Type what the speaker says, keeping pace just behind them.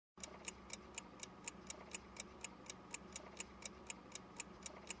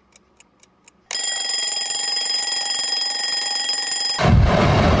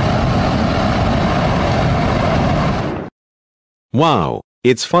Wow,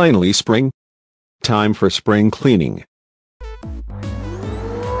 it's finally spring. Time for spring cleaning.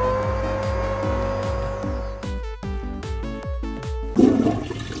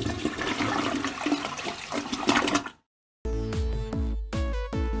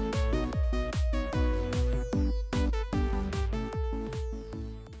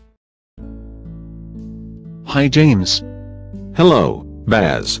 Hi James. Hello,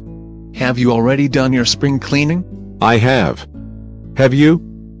 Baz. Have you already done your spring cleaning? I have. Have you?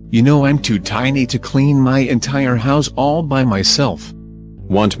 You know I'm too tiny to clean my entire house all by myself.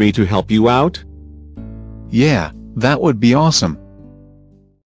 Want me to help you out? Yeah, that would be awesome.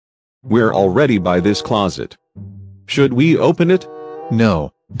 We're already by this closet. Should we open it?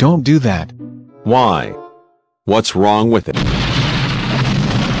 No, don't do that. Why? What's wrong with it?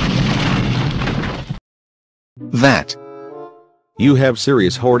 That. You have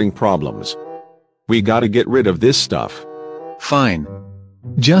serious hoarding problems. We gotta get rid of this stuff. Fine.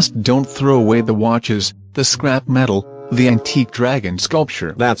 Just don't throw away the watches, the scrap metal, the antique dragon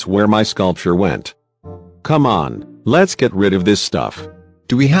sculpture. That's where my sculpture went. Come on, let's get rid of this stuff.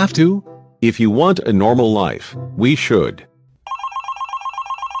 Do we have to? If you want a normal life, we should.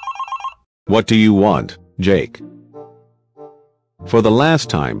 What do you want, Jake? For the last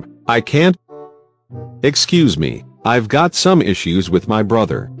time, I can't. Excuse me, I've got some issues with my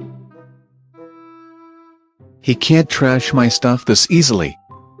brother. He can't trash my stuff this easily.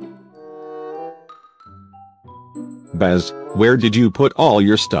 Baz, where did you put all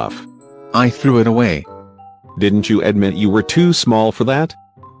your stuff? I threw it away. Didn't you admit you were too small for that?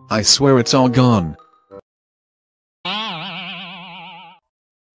 I swear it's all gone.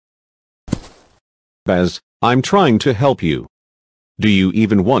 Baz, I'm trying to help you. Do you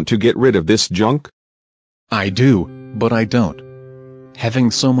even want to get rid of this junk? I do, but I don't. Having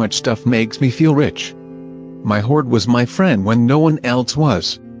so much stuff makes me feel rich. My hoard was my friend when no one else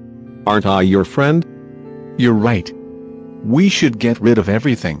was. Aren't I your friend? You're right. We should get rid of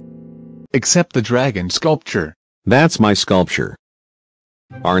everything. Except the dragon sculpture. That's my sculpture.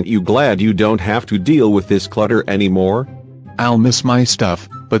 Aren't you glad you don't have to deal with this clutter anymore? I'll miss my stuff,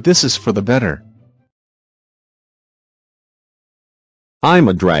 but this is for the better. I'm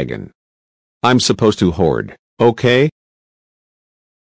a dragon. I'm supposed to hoard, okay?